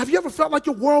 Have you ever felt like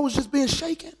your world was just being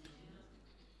shaken?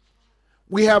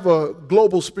 We have a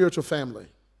global spiritual family.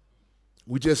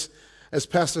 We just, as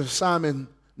Pastor Simon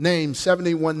named,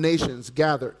 71 nations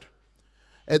gathered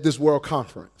at this world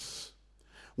conference,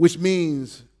 which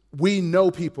means we know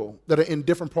people that are in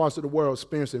different parts of the world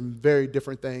experiencing very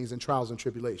different things and trials and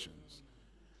tribulations.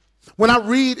 When I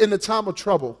read in the time of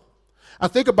trouble, I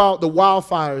think about the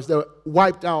wildfires that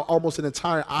wiped out almost an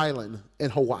entire island in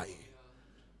Hawaii.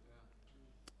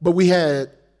 But we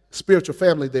had spiritual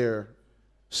family there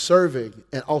serving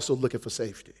and also looking for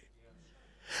safety.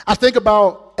 I think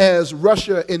about as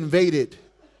Russia invaded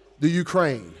the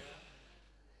Ukraine.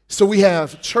 So we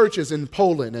have churches in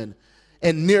Poland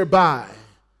and nearby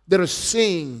that are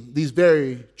seeing these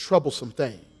very troublesome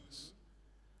things.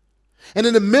 And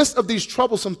in the midst of these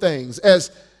troublesome things, as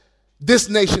this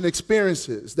nation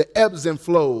experiences the ebbs and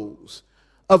flows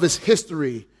of its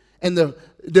history and the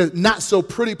not so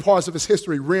pretty parts of its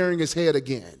history rearing its head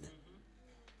again,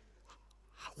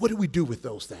 what do we do with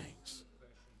those things?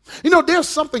 You know, there's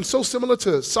something so similar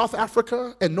to South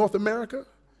Africa and North America,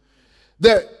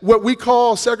 that what we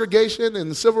call segregation and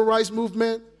the civil rights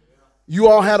movement, you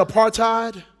all had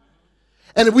apartheid.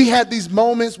 And we had these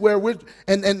moments where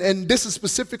and this is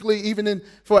specifically even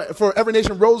for Every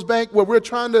Nation Rosebank, where we're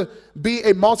trying to be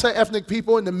a multi-ethnic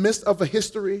people in the midst of a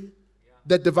history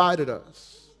that divided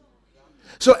us.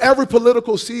 So every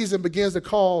political season begins to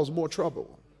cause more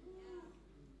trouble.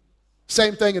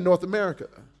 Same thing in North America.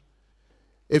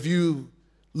 If you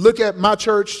look at my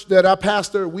church that I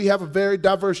pastor, we have a very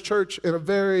diverse church in a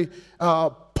very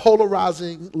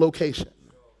polarizing location.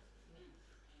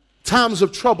 Times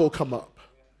of trouble come up.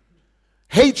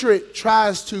 Hatred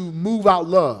tries to move out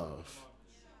love.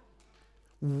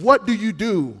 What do you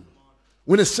do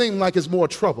when it seems like it's more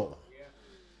trouble?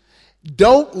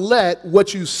 Don't let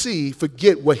what you see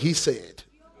forget what he said.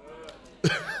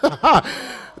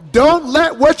 Don't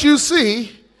let what you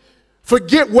see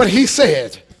forget what he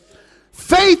said.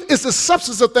 Faith is the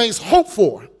substance of things hoped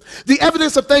for, the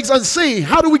evidence of things unseen.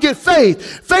 How do we get faith?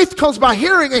 Faith comes by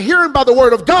hearing, and hearing by the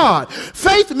word of God.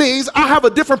 Faith means I have a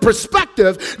different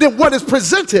perspective than what is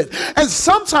presented. And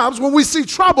sometimes when we see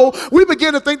trouble, we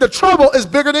begin to think the trouble is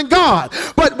bigger than God.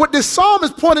 But what this psalm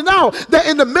is pointing out, that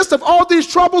in the midst of all these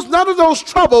troubles, none of those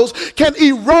troubles can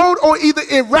erode or either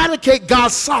eradicate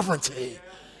God's sovereignty.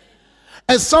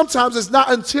 And sometimes it's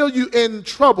not until you're in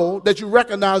trouble that you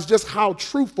recognize just how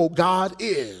truthful God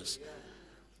is.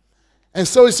 And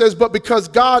so he says, but because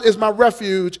God is my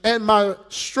refuge and my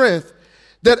strength,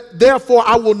 that therefore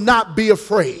I will not be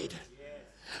afraid.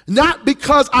 Not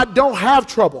because I don't have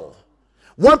trouble.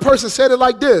 One person said it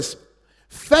like this: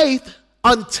 faith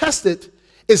untested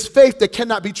is faith that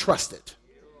cannot be trusted.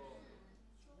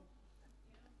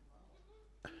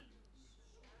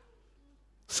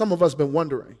 Some of us have been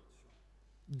wondering,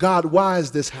 God, why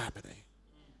is this happening?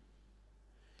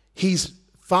 He's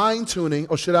fine-tuning,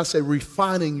 or should I say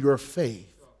refining your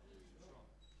faith.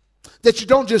 That you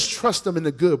don't just trust him in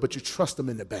the good, but you trust him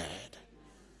in the bad.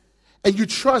 And you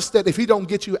trust that if he don't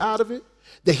get you out of it,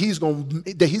 that he's going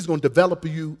to develop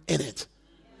you in it.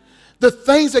 The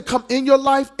things that come in your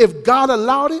life, if God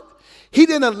allowed it, he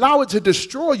didn't allow it to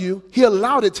destroy you, he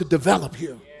allowed it to develop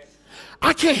you.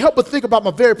 I can't help but think about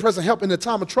my very present help in the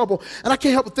time of trouble. And I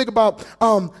can't help but think about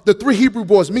the 3 Hebrew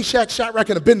boys, Meshach, Shadrach,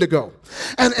 and Abednego.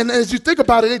 And as you think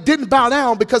about it, they didn't bow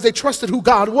down because they trusted who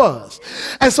God was.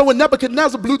 And so when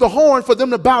Nebuchadnezzar blew the horn for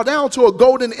them to bow down to a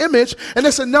golden image, and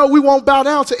they said, no, we won't bow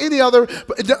down to any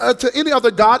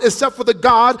other God except for the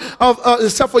God of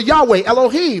except for Yahweh,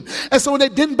 Elohim. And so when they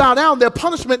didn't bow down, their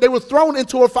punishment, they were thrown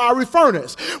into a fiery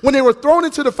furnace. When they were thrown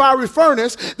into the fiery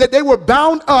furnace, that they were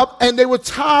bound up and they were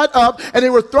tied up and they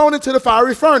were thrown into the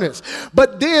fiery furnace.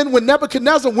 But then when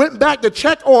Nebuchadnezzar went back to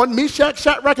check on Meshach,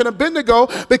 Shadrach, and Abednego,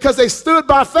 because they stood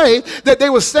by faith, that they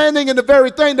were standing in the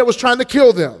very thing that was trying to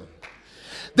kill them.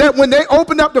 That when they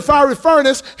opened up the fiery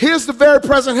furnace, here's the very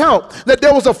present help, that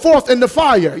there was a fourth in the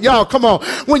fire. Y'all, come on.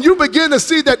 When you begin to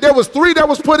see that there was 3 that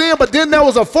was put in, but then there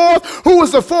was a fourth, who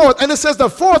was the fourth? And it says the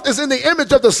fourth is in the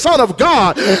image of the Son of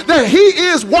God, that he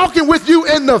is walking with you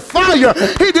in the fire.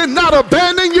 He did not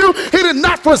abandon you. He did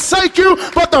not forsake you,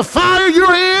 but the fire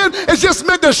you're in is just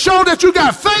meant to show that you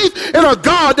got faith in a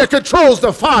God that controls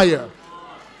the fire.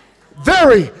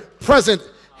 Very present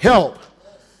help.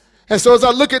 And so as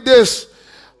I look at this,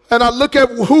 and I look at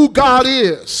who God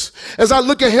is, as I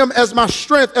look at him as my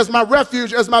strength, as my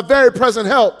refuge, as my very present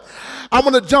help, I'm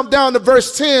going to jump down to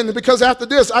verse 10 because after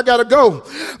this, I got to go.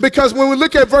 Because when we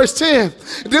look at verse 10,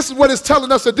 this is what it's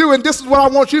telling us to do, and this is what I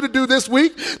want you to do this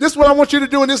week. This is what I want you to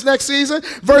do in this next season.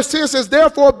 Verse 10 says,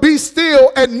 therefore be still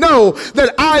and know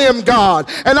that I am God,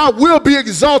 and I will be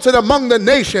exalted among the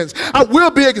nations. I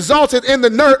will be exalted in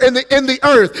the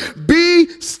earth. Be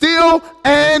still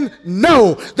and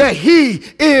know that he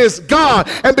is God.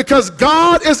 And because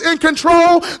God is in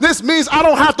control, this means I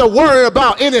don't have to worry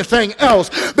about anything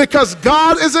else. Because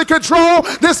God is in control,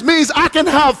 this means I can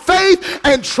have faith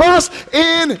and trust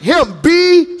in him.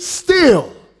 Be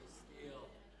still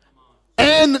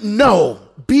and know.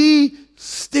 Be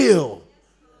still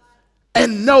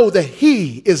and know that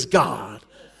he is God.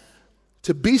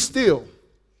 To be still.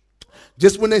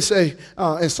 Just when they say,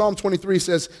 in Psalm 23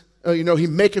 says, he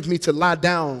maketh me to lie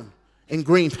down in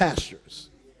green pastures.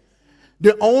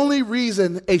 The only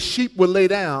reason a sheep will lay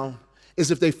down is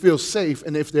if they feel safe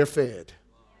and if they're fed.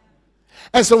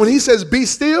 And so when he says be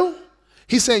still,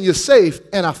 he's saying you're safe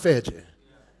and I fed you.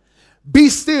 Be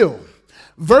still.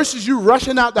 Versus you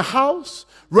rushing out the house,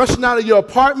 rushing out of your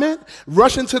apartment,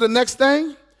 rushing to the next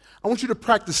thing. I want you to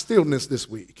practice stillness this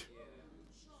week.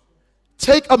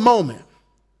 Take a moment.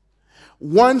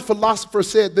 One philosopher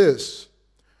said this: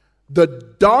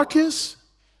 the darkest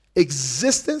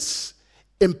existence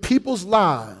in people's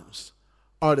lives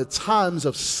are the times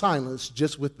of silence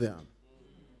just with them.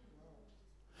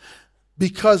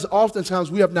 Because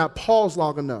oftentimes we have not paused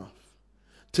long enough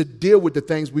to deal with the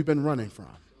things we've been running from.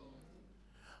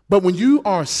 But when you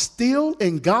are still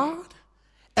in God,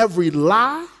 every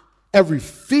lie, every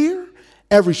fear,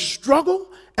 every struggle,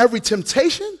 every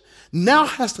temptation now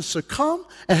has to succumb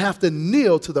and have to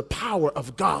kneel to the power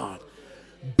of God.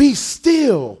 Be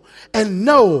still and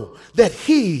know that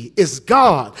he is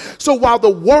God. So while the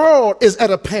world is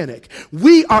at a panic,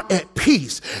 we are at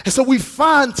peace. And so we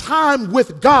find time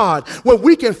with God where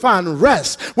we can find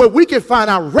rest, where we can find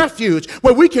our refuge,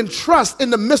 where we can trust in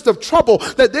the midst of trouble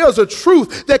that there's a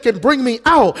truth that can bring me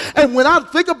out. And when I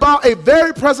think about a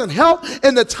very present help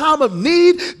in the time of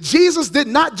need, Jesus did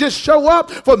not just show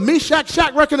up for Meshach,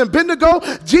 Shadrach, and Abednego.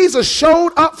 Jesus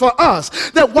showed up for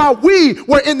us, that while we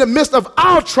were in the midst of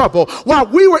our trouble, while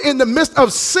we were in the midst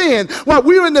of sin, while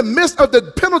we were in the midst of the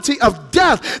penalty of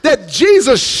death, that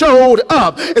Jesus showed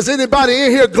up. Is anybody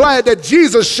in here glad that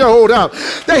Jesus showed up?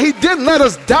 That he didn't let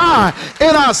us die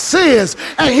in our sins,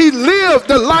 and he lived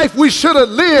the life we should have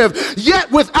lived,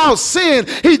 yet without sin.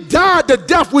 He died the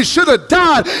death we should have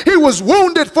died. He was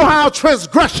wounded for our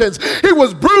transgressions. He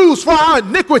was bruised for our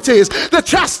iniquities. The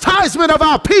chastisement of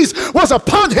our peace was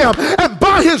upon him, and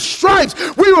by his stripes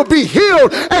we will be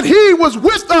healed. And he was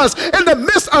with us in the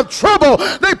midst of trouble.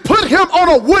 They put him on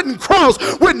a wooden cross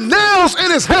with nails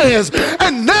in his hands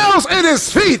and nails in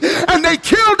his feet, and they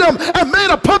killed him and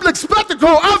made a public spectacle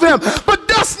of him. But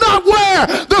that's not where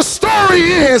the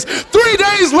story is. 3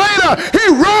 days later, he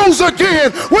rose again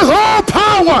with all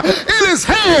power in his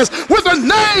hands, with a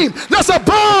name that's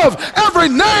above every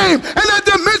name. And at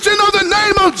the mention of the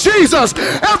name of Jesus,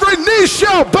 every knee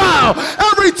shall bow,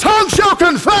 every tongue shall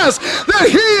confess that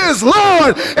he is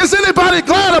Lord. Is anybody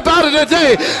glad about it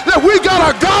today? That we got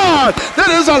a God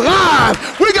that is alive.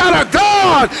 We got a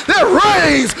God that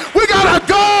reigns. We got a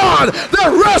God that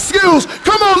rescues.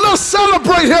 Come on, let's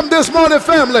celebrate him this morning,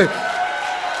 family.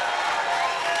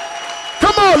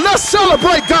 Come on, let's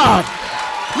celebrate God.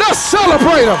 Let's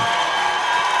celebrate him.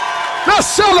 Let's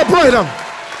celebrate him.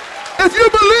 If you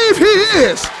believe he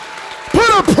is, Put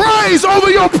a praise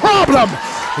over your problem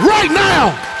right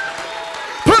now.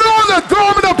 Put on the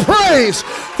garment of praise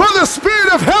for the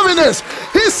spirit of heaviness.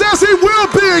 He says he will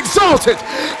be exalted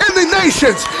in the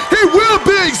nations. He will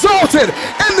be exalted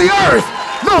in the earth.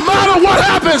 No matter what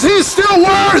happens, he's still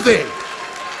worthy.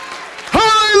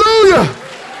 Hallelujah.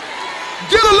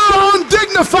 Get a little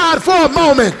undignified for a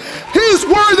moment. He's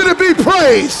worthy to be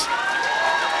praised.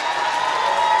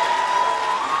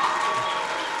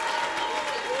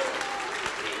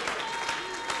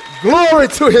 Glory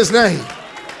to his name.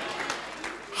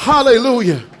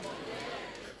 Hallelujah.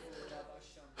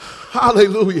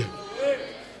 Hallelujah.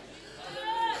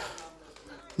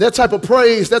 That type of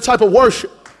praise, that type of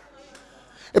worship,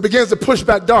 it begins to push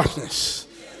back darkness.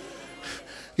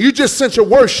 You just sent your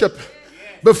worship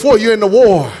before you're in the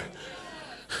war.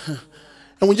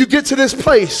 And when you get to this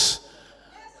place,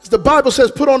 the Bible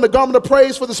says, put on the garment of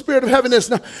praise for the spirit of heaviness.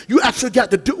 Now, you actually got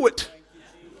to do it.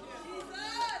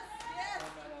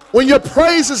 When your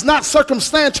praise is not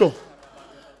circumstantial,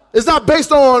 it's not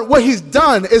based on what he's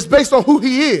done, it's based on who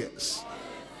he is.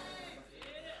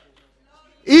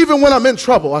 Even when I'm in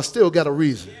trouble, I still got a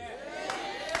reason.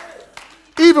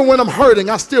 Even when I'm hurting,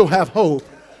 I still have hope.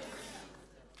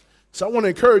 So I want to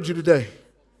encourage you today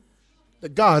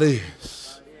that God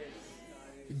is.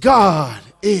 God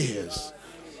is.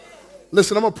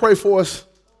 Listen, I'm going to pray for us.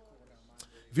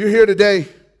 If you're here today,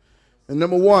 and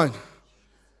number one,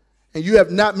 and you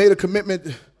have not made a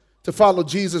commitment to follow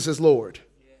Jesus as Lord.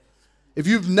 If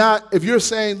you're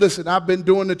saying, listen, I've been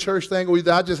doing the church thing, or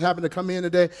either I just happened to come in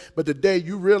today, but today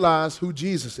you realize who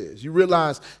Jesus is. You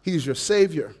realize he's your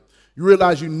Savior. You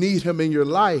realize you need him in your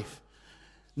life.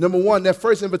 Number one, that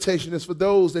first invitation is for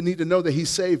those that need to know that he's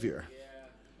Savior.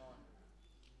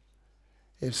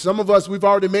 And some of us, we've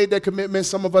already made that commitment.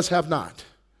 Some of us have not.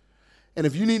 And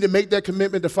if you need to make that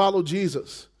commitment to follow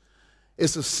Jesus,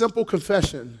 it's a simple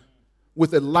confession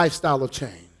with a lifestyle of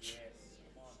change.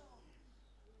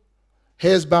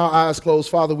 Heads bowed, eyes closed.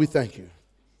 Father, we thank you.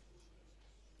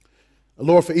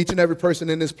 Lord, for each and every person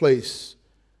in this place,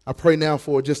 I pray now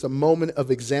for just a moment of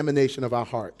examination of our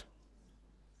heart.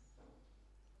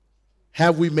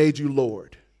 Have we made you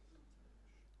Lord?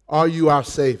 Are you our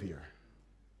Savior?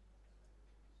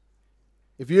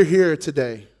 If you're here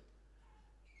today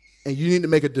and you need to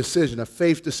make a decision, a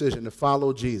faith decision to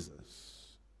follow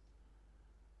Jesus,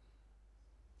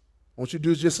 I want you to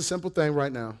do just a simple thing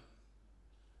right now.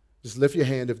 Just lift your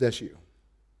hand if that's you.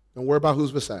 Don't worry about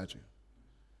who's beside you.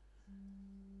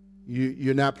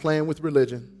 You're not playing with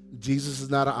religion. Jesus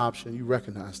is not an option. You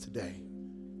recognize today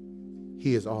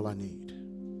he is all I need.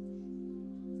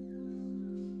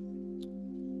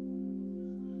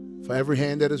 For every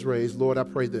hand that is raised, Lord, I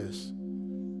pray this.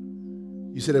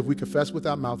 You said if we confess with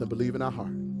our mouth and believe in our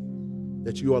heart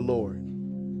that you are Lord,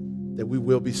 that we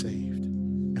will be saved.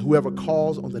 And whoever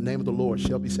calls on the name of the Lord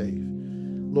shall be saved.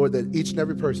 Lord, that each and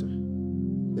every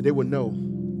person, that they will know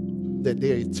that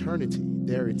their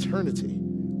eternity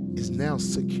is now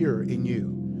secure in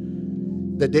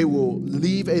you. That they will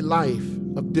leave a life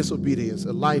of disobedience,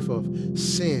 a life of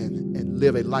sin, and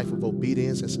live a life of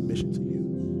obedience and submission to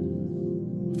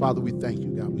you. Father, we thank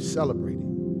you, God. We celebrate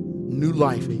new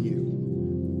life in you.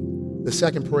 The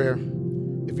second prayer,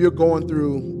 if you're going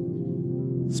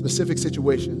through specific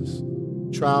situations,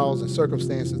 trials and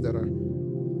circumstances that are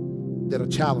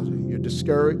challenging, you're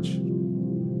discouraged,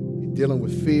 you're dealing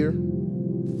with fear,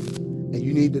 and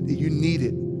you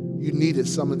needed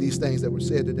some of these things that were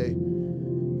said today.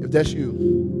 If that's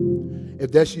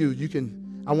you,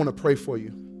 I want to pray for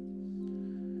you.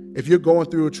 If you're going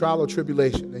through a trial or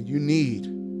tribulation and you need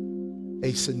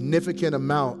a significant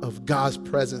amount of God's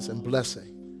presence and blessing,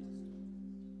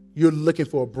 you're looking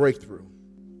for a breakthrough,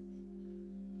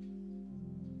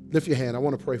 lift your hand. I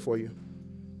want to pray for you.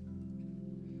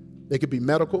 It could be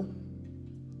medical.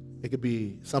 It could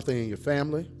be something in your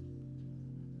family.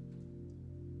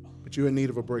 But you're in need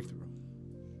of a breakthrough.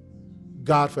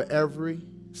 God, for every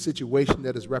situation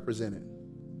that is represented,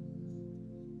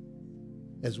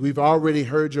 as we've already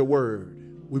heard your word,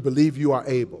 we believe you are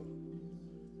able.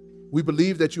 We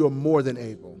believe that you are more than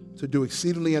able to do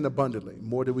exceedingly and abundantly,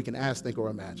 more than we can ask, think, or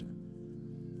imagine.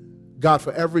 God,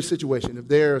 for every situation, if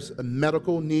there's a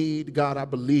medical need, God, I'm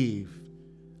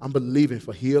believing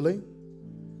for healing.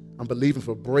 I'm believing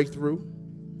for breakthrough.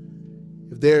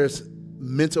 If there's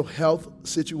mental health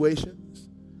situations,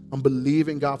 I'm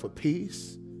believing, God, for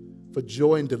peace, for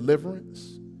joy and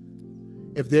deliverance.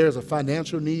 If there's a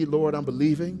financial need, Lord, I'm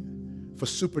believing for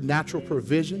supernatural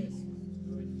provision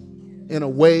in a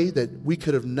way that we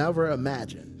could have never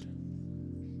imagined.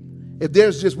 If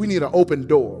there's we need an open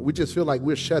door, we just feel like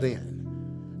we're shut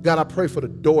in. God, I pray for the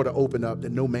door to open up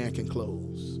that no man can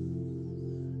close.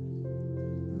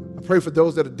 I pray for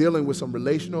those that are dealing with some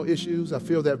relational issues. I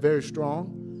feel that very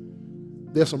strong.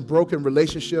 There's some broken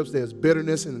relationships. There's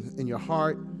bitterness in your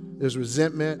heart. There's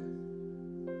resentment,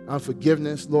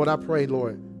 unforgiveness. Lord, I pray,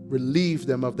 Lord, relieve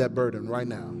them of that burden right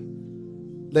now.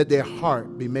 Let their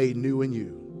heart be made new in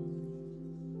you.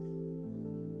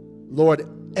 Lord,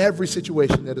 every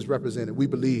situation that is represented, we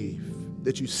believe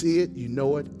that you see it, you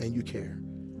know it, and you care.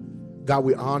 God,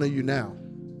 we honor you now.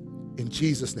 In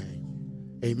Jesus' name,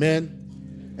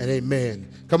 amen and amen.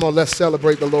 Come on, let's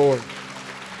celebrate the Lord.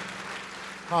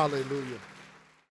 Hallelujah.